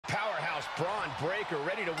Bron Breakker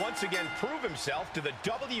ready to once again prove himself to the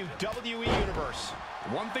WWE Universe.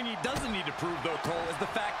 One thing he doesn't need to prove, though, Cole, is the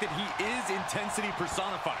fact that he is intensity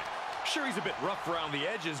personified. Sure, he's a bit rough around the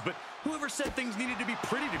edges, but whoever said things needed to be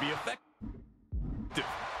pretty to be effective?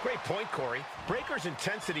 Great point, Corey. Breakker's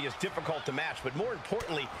intensity is difficult to match, but more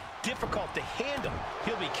importantly, difficult to handle.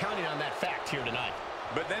 He'll be counting on that fact here tonight.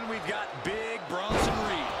 But then we've got big Bronson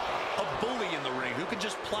Reed, a bully in the ring who can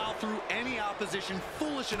just plow through any opposition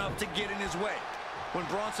foolish enough to get in his way. When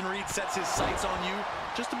Bronson Reed sets his sights on you,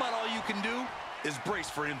 just about all you can do is brace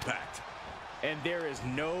for impact. And there is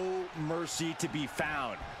no mercy to be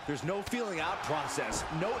found. There's no feeling out process,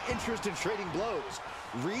 no interest in trading blows.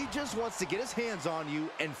 Reed just wants to get his hands on you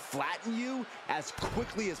and flatten you as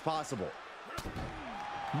quickly as possible.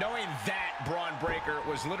 Knowing that Bron Breakker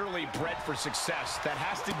was literally bred for success, that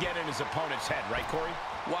has to get in his opponent's head, right, Corey?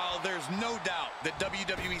 While there's no doubt that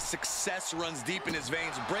WWE success runs deep in his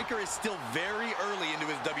veins, Breakker is still very early into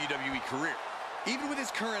his WWE career. Even with his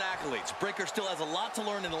current accolades, Breakker still has a lot to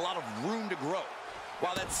learn and a lot of room to grow.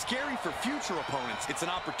 While that's scary for future opponents, it's an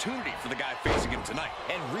opportunity for the guy facing him tonight.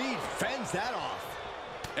 And Reed fends that off.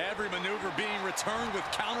 Every maneuver being returned with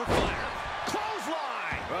counter fire.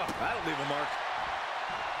 Clothesline! Oh, that'll leave a mark.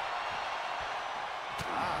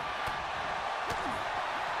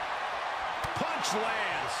 Punch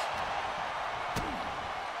lands.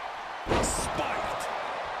 Spiked.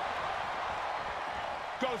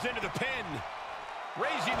 Goes into the pin.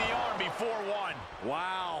 Raising the arm before one.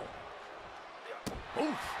 Wow.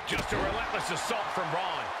 Oof, just a relentless assault from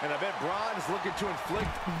Bron. And I bet Bron is looking to inflict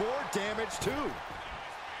more damage, too.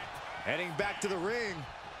 Heading back to the ring.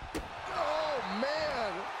 Oh,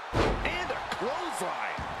 man. And a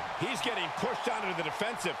clothesline. He's getting pushed onto the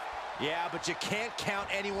defensive. Yeah, but you can't count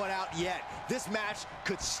anyone out yet. This match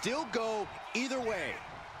could still go either way.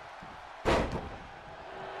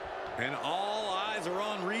 And all eyes are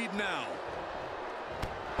on Reed now.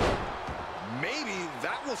 Maybe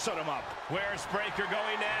that will shut him up. Where's Breakker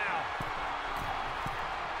going now?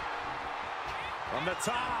 From the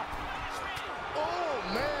top. Oh,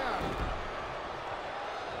 man.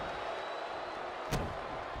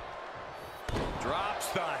 Drops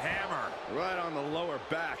the hammer. Right on the lower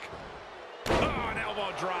back. Oh, an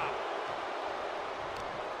elbow drop.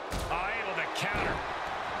 Able to counter.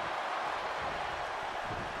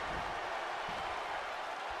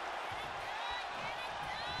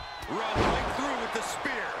 Run right through with the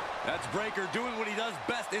spear. That's Breakker doing what he does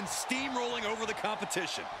best in steamrolling over the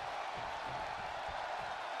competition.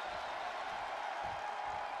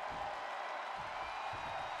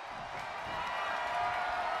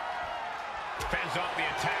 Fends off the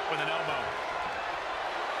attack with an elbow.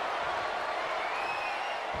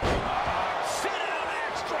 Sit-down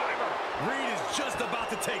axe driver. Reed is just about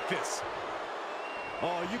to take this.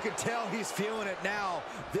 Oh, you can tell he's feeling it now.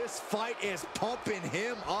 This fight is pumping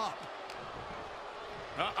him up.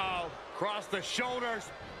 Uh-oh. Cross the shoulders.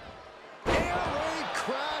 Air raid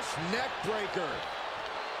crash neck breaker.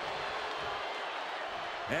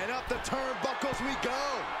 And up the turnbuckles we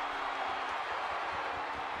go.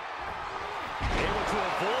 Able to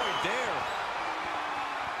avoid there.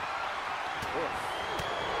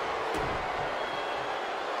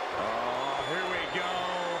 Oh, here we go.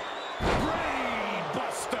 Brain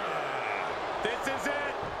buster. This is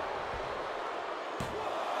it.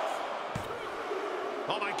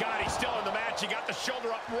 Oh, my God, he's still in the match. He got the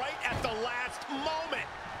shoulder up right at the last moment.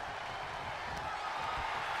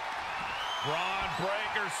 Bron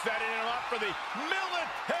Breakker setting him up for the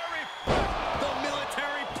military. The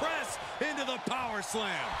military press into the power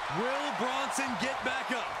slam. Will Bronson get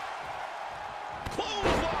back up?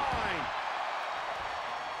 Clothesline.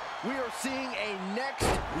 We are seeing a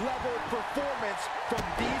next-level performance from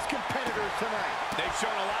these competitors tonight. They've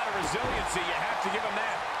shown a lot of resiliency. You have to give them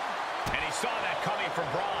that. And he saw that coming from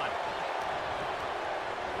Bron.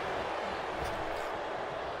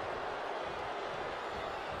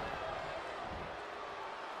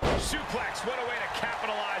 Suplex, what a way to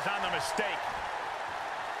capitalize on the mistake.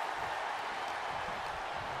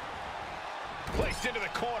 Placed into the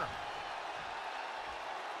corner.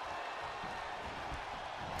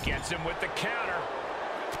 Gets him with the counter.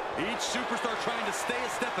 Each superstar trying to stay a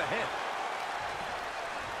step ahead.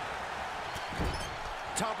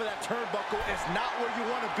 Top of that turnbuckle is not where you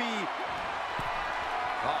want to be.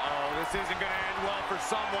 Uh-oh, this isn't going to end well for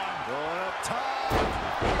someone. Going up top.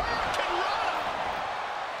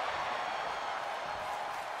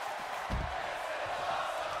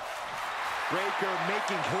 Breakker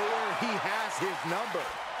making sure he has his number.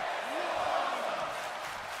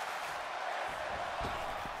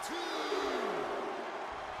 1, 2.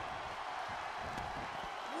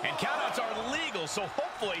 And countouts are legal, so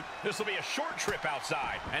hopefully this will be a short trip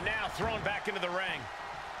outside. And now thrown back into the ring.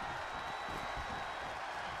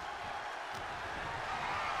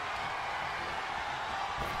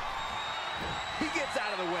 He gets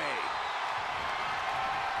out of the way.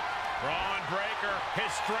 Bron Breakker, his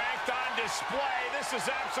strength on display. This is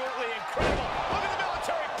absolutely incredible. Look at the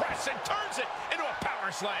military press and turns it into a power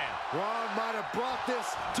slam. Bron might have brought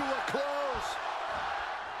this to a close.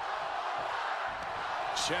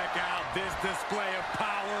 Check out this display of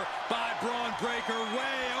power by Bron Breakker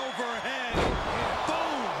way overhead.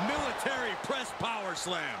 Boom! Military press power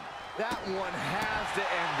slam. That one has to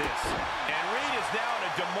end this. And Reed is now in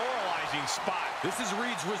a demoralizing spot. This is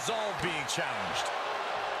Reed's resolve being challenged.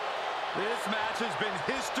 This match has been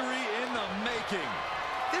history in the making.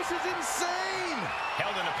 This is insane.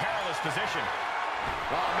 Held in a perilous position.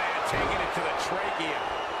 Oh, man, taking it to the trachea.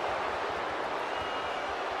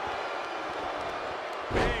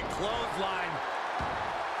 Big clothesline.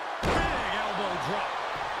 Big elbow drop.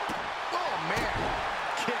 Oh, man.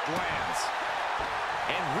 Kick lands.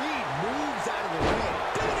 And Reed moves out of the ring.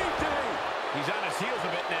 DDT! He's on his heels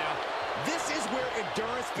a bit now. This is where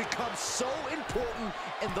endurance becomes so important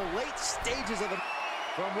in the late stages of the...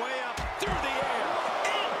 From way up through the air.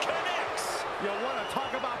 And connects. You want to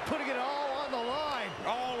talk about putting it all on the line.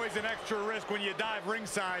 Always an extra risk when you dive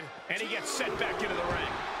ringside. And he gets sent back into the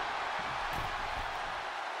ring.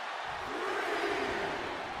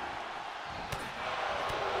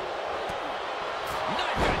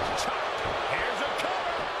 Knife edge chopped. Here's a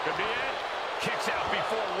cover. Could be it. Kicks out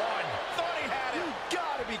before one. Thought he had it. You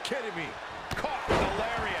gotta be kidding me. Caught with a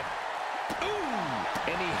lariat. Ooh!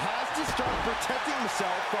 And he has to start protecting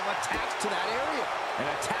himself from attacks to that area. And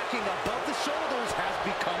attacking above the shoulders has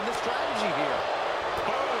become the strategy here.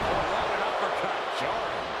 Oh, what an uppercut.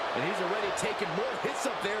 Jarring. And he's already taken more hits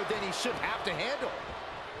up there than he should have to handle.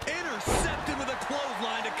 Intercepted with a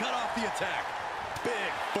clothesline to cut off the attack.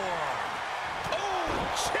 Big forearm. Oh,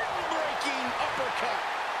 chin-breaking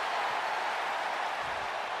uppercut.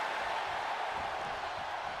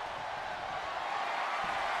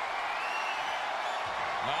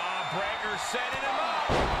 Breakker setting him up.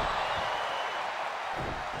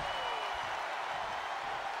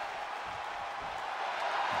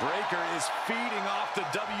 Breakker is feeding off the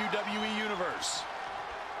WWE Universe.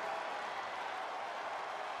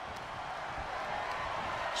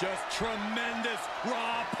 Just tremendous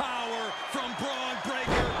raw power from Bron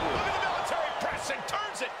Breakker. Look at the military press and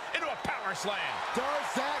turns it into a power slam.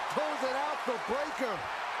 Does that close it out for Breakker?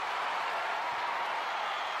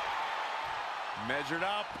 Measured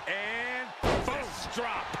up and Fist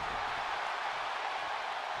drop.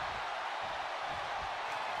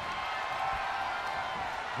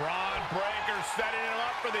 Bron Breakker setting it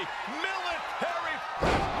up for the military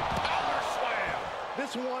power slam.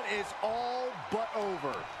 This one is all but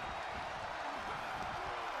over.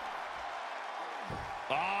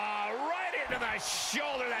 Right into the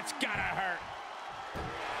shoulder. That's gotta hurt.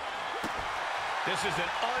 This is an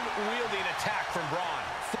unwieldy attack from Bron.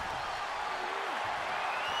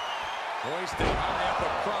 hoisted high up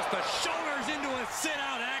across the shoulders into a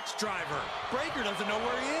sit-out axe driver. Breakker doesn't know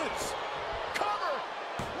where he is. Cover!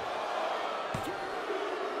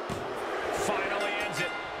 Finally ends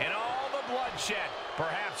it, and all the bloodshed,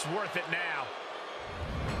 perhaps worth it now.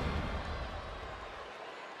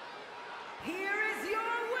 Here is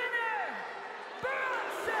your winner,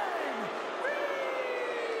 Bronson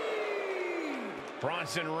Reed!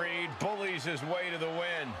 Bronson Reed bullies his way to the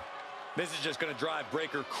win. This is just going to drive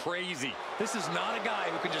Breakker crazy. This is not a guy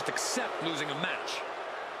who can just accept losing a match.